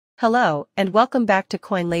Hello, and welcome back to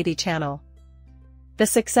Coin Lady channel. The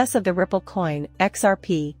success of the Ripple coin,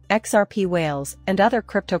 XRP, XRP whales, and other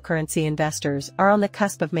cryptocurrency investors are on the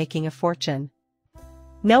cusp of making a fortune.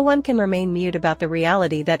 No one can remain mute about the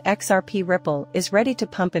reality that XRP Ripple is ready to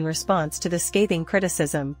pump in response to the scathing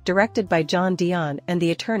criticism directed by John Dion and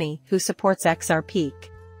the attorney who supports XRP.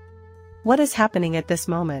 What is happening at this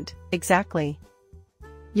moment, exactly?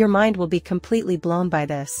 Your mind will be completely blown by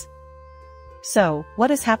this. So,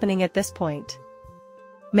 what is happening at this point?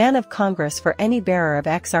 Man of Congress for any bearer of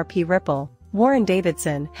XRP Ripple, Warren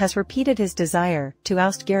Davidson has repeated his desire to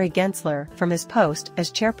oust Gary Gensler from his post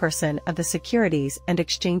as chairperson of the Securities and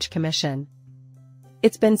Exchange Commission.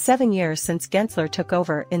 It's been 7 years since Gensler took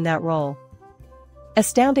over in that role.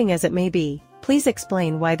 Astounding as it may be, please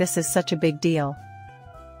explain why this is such a big deal.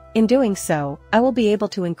 In doing so, I will be able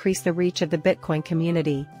to increase the reach of the Bitcoin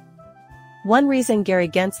community. One reason Gary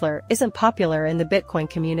Gensler isn't popular in the Bitcoin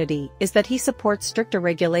community is that he supports stricter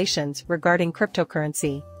regulations regarding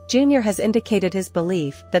cryptocurrency. Junior has indicated his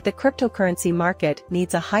belief that the cryptocurrency market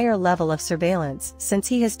needs a higher level of surveillance since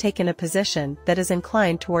he has taken a position that is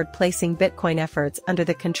inclined toward placing Bitcoin efforts under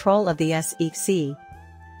the control of the SEC.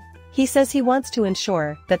 He says he wants to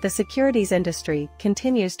ensure that the securities industry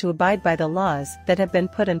continues to abide by the laws that have been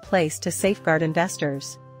put in place to safeguard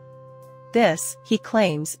investors. This, he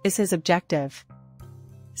claims, is his objective.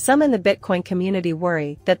 Some in the Bitcoin community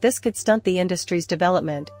worry that this could stunt the industry's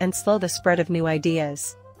development and slow the spread of new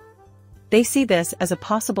ideas. They see this as a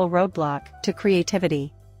possible roadblock to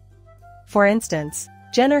creativity. For instance,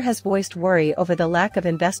 Jenner has voiced worry over the lack of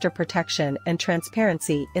investor protection and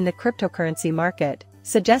transparency in the cryptocurrency market,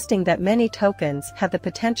 suggesting that many tokens have the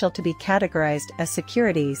potential to be categorized as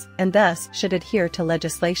securities and thus should adhere to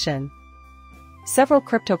legislation. Several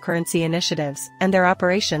cryptocurrency initiatives and their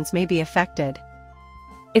operations may be affected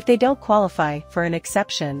if they don't qualify for an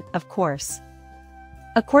exception, of course.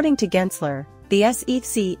 According to Gensler, the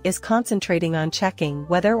SEC is concentrating on checking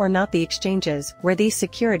whether or not the exchanges where these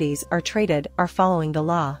securities are traded are following the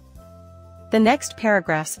law. The next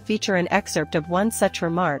paragraphs feature an excerpt of one such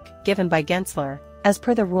remark given by Gensler. As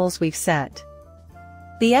per the rules we've set,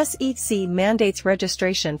 the SEC mandates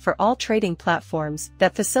registration for all trading platforms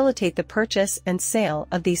that facilitate the purchase and sale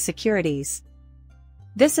of these securities.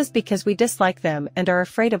 This is because we dislike them and are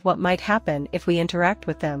afraid of what might happen if we interact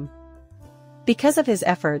with them. Because of his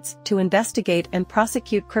efforts to investigate and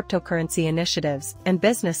prosecute cryptocurrency initiatives and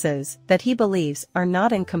businesses that he believes are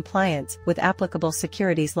not in compliance with applicable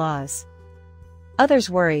securities laws.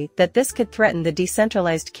 Others worry that this could threaten the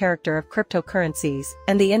decentralized character of cryptocurrencies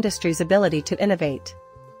and the industry's ability to innovate.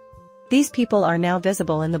 These people are now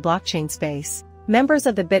visible in the blockchain space. Members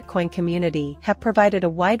of the Bitcoin community have provided a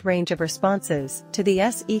wide range of responses to the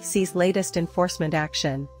SEC's latest enforcement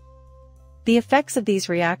action. The effects of these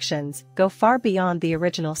reactions go far beyond the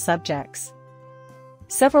original subjects.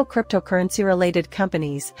 Several cryptocurrency-related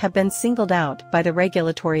companies have been singled out by the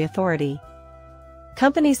regulatory authority.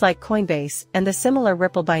 Companies like Coinbase and the similar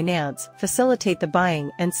Ripple Binance facilitate the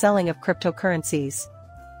buying and selling of cryptocurrencies.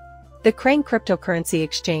 The Crane cryptocurrency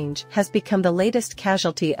exchange has become the latest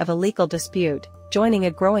casualty of a legal dispute, joining a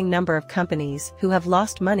growing number of companies who have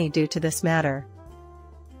lost money due to this matter.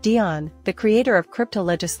 Dion, the creator of crypto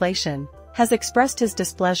legislation, has expressed his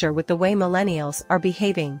displeasure with the way millennials are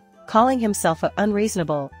behaving, calling himself an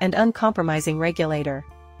unreasonable and uncompromising regulator.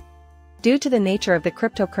 Due to the nature of the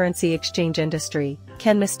cryptocurrency exchange industry,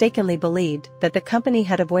 Ken mistakenly believed that the company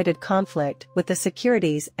had avoided conflict with the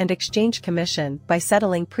Securities and Exchange Commission by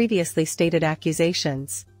settling previously stated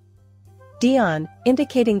accusations. Dion,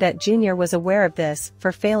 indicating that Junior was aware of this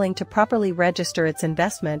for failing to properly register its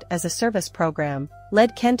investment as a service program,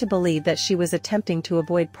 led Ken to believe that she was attempting to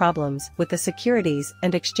avoid problems with the Securities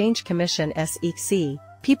and Exchange Commission (SEC).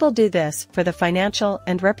 People do this for the financial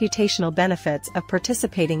and reputational benefits of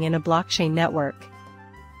participating in a blockchain network.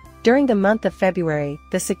 During the month of February,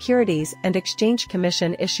 the Securities and Exchange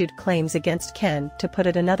Commission issued claims against Ken. To put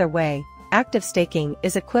it another way, active staking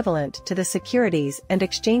is equivalent to the Securities and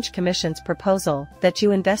Exchange Commission's proposal that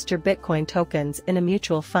you invest your Bitcoin tokens in a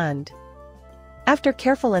mutual fund. After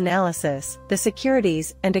careful analysis, the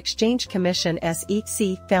Securities and Exchange Commission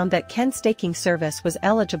 (SEC) found that Ken's staking service was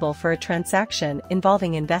eligible for a transaction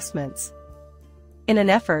involving investments. In an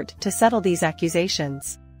effort to settle these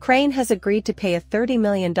accusations, Crane has agreed to pay a $30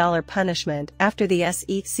 million punishment after the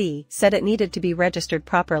SEC said it needed to be registered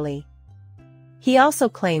properly. He also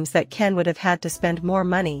claims that Ken would have had to spend more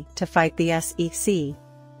money to fight the SEC.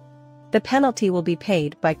 The penalty will be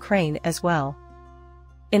paid by Crane as well.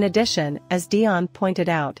 In addition, as Dion pointed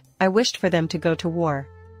out, I wished for them to go to war.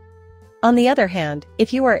 On the other hand,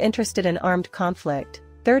 if you are interested in armed conflict,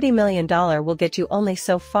 $30 million will get you only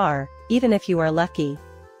so far, even if you are lucky.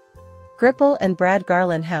 Gripple and Brad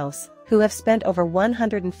Garlinghouse, who have spent over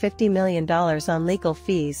 $150 million on legal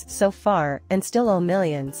fees so far and still owe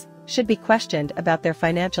millions, should be questioned about their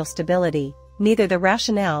financial stability. Neither the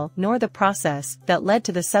rationale nor the process that led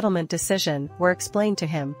to the settlement decision were explained to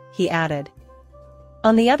him, he added.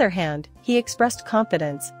 On the other hand, he expressed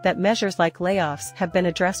confidence that measures like layoffs have been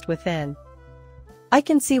addressed within. I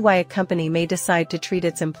can see why a company may decide to treat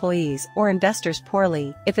its employees or investors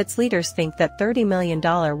poorly if its leaders think that $30 million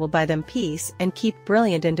will buy them peace and keep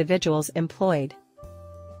brilliant individuals employed.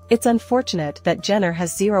 It's unfortunate that Jenner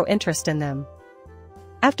has zero interest in them.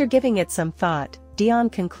 After giving it some thought, Dion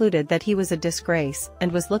concluded that he was a disgrace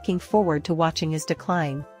and was looking forward to watching his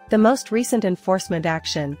decline. The most recent enforcement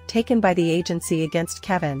action taken by the agency against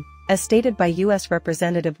Kevin, as stated by U.S.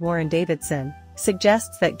 Representative Warren Davidson,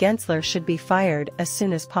 suggests that Gensler should be fired as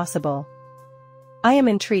soon as possible. I am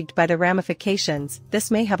intrigued by the ramifications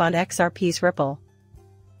this may have on XRP's Ripple.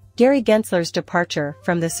 Gary Gensler's departure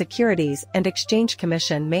from the Securities and Exchange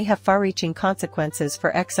Commission may have far-reaching consequences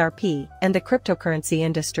for XRP and the cryptocurrency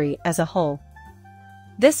industry as a whole.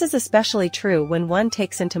 This is especially true when one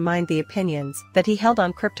takes into mind the opinions that he held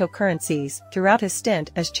on cryptocurrencies throughout his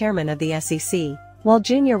stint as chairman of the SEC. While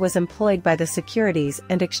Jr. was employed by the Securities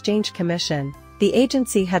and Exchange Commission, the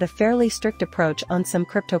agency had a fairly strict approach on some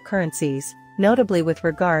cryptocurrencies, notably with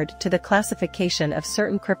regard to the classification of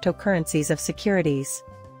certain cryptocurrencies of securities.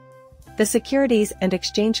 The Securities and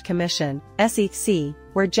Exchange Commission, SEC,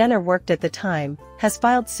 where Jenner worked at the time, has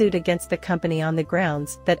filed suit against the company on the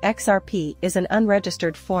grounds that XRP is an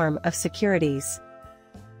unregistered form of securities.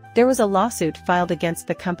 There was a lawsuit filed against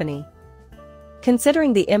the company.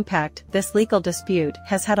 Considering the impact this legal dispute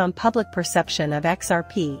has had on public perception of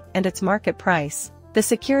XRP and its market price, the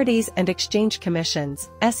Securities and Exchange Commission's,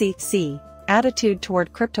 SEC, attitude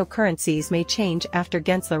toward cryptocurrencies may change after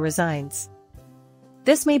Gensler resigns.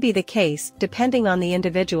 This may be the case depending on the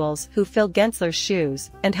individuals who fill Gensler's shoes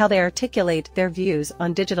and how they articulate their views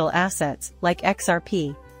on digital assets like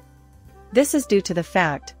XRP. This is due to the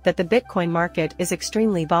fact that the Bitcoin market is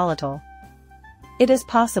extremely volatile. It is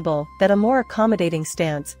possible that a more accommodating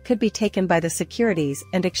stance could be taken by the Securities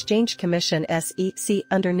and Exchange Commission (SEC)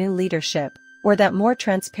 under new leadership, or that more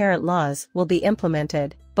transparent laws will be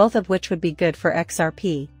implemented, both of which would be good for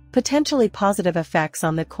XRP. Potentially positive effects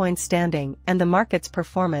on the coin's standing and the market's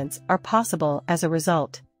performance are possible as a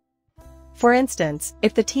result. For instance,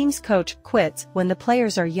 if the team's coach quits when the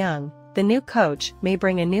players are young, the new coach may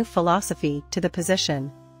bring a new philosophy to the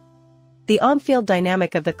position. The on-field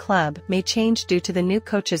dynamic of the club may change due to the new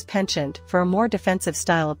coach's penchant for a more defensive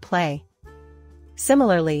style of play.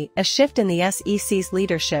 Similarly, a shift in the SEC's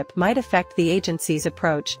leadership might affect the agency's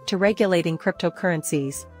approach to regulating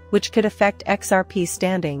cryptocurrencies, which could affect XRP's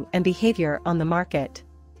standing and behavior on the market.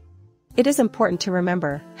 It is important to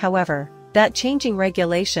remember, however, that changing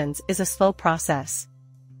regulations is a slow process.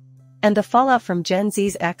 And the fallout from Gen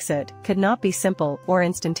Z's exit could not be simple or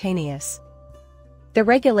instantaneous. The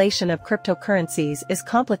regulation of cryptocurrencies is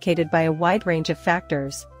complicated by a wide range of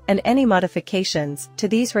factors, and any modifications to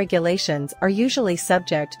these regulations are usually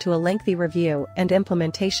subject to a lengthy review and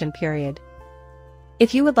implementation period.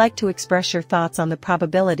 If you would like to express your thoughts on the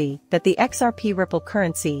probability that the XRP Ripple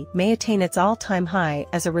currency may attain its all-time high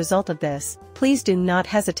as a result of this, please do not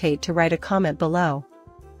hesitate to write a comment below.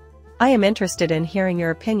 I am interested in hearing your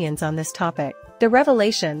opinions on this topic. The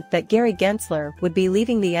revelation that Gary Gensler would be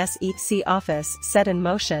leaving the SEC office set in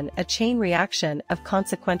motion a chain reaction of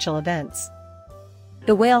consequential events.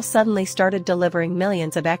 The whale suddenly started delivering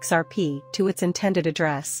millions of XRP to its intended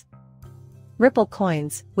address. Ripple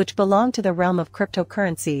coins, which belong to the realm of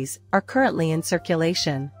cryptocurrencies, are currently in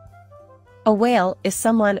circulation. A whale is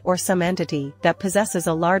someone or some entity that possesses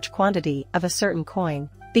a large quantity of a certain coin.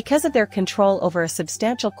 Because of their control over a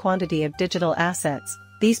substantial quantity of digital assets,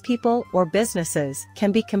 these people or businesses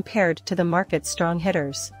can be compared to the market's strong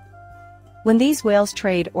hitters. When these whales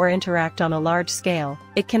trade or interact on a large scale,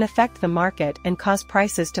 it can affect the market and cause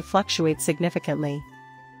prices to fluctuate significantly.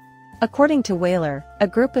 According to Whaler, a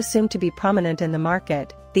group assumed to be prominent in the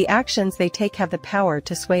market, the actions they take have the power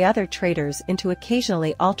to sway other traders into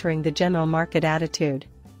occasionally altering the general market attitude.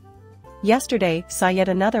 Yesterday saw yet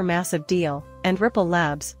another massive deal, and Ripple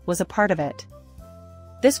Labs was a part of it.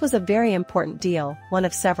 This was a very important deal, one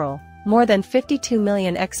of several. More than 52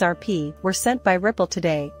 million XRP were sent by Ripple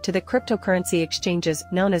today to the cryptocurrency exchanges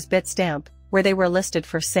known as Bitstamp, where they were listed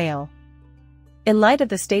for sale. In light of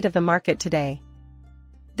the state of the market today,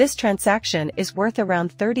 this transaction is worth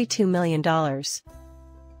around $32 million.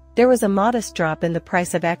 There was a modest drop in the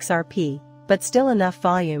price of XRP, but still enough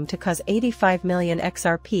volume to cause 85 million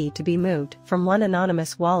XRP to be moved from one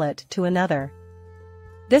anonymous wallet to another.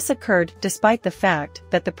 This occurred despite the fact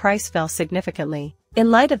that the price fell significantly.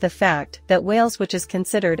 In light of the fact that Whales, which is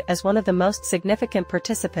considered as one of the most significant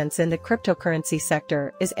participants in the cryptocurrency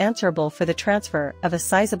sector, is answerable for the transfer of a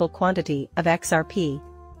sizable quantity of XRP,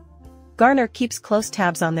 Garner keeps close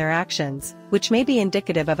tabs on their actions, which may be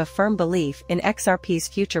indicative of a firm belief in XRP's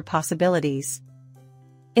future possibilities.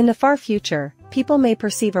 In the far future, people may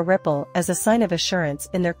perceive a ripple as a sign of assurance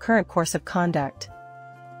in their current course of conduct.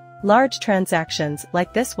 Large transactions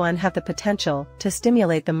like this one have the potential to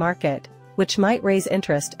stimulate the market, which might raise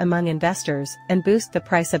interest among investors and boost the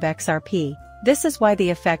price of XRP. This is why the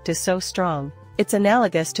effect is so strong. It's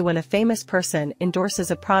analogous to when a famous person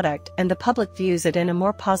endorses a product and the public views it in a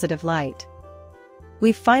more positive light.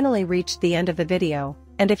 We've finally reached the end of the video,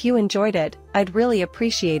 and if you enjoyed it, I'd really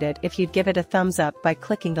appreciate it if you'd give it a thumbs up by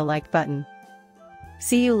clicking the like button.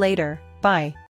 See you later, bye.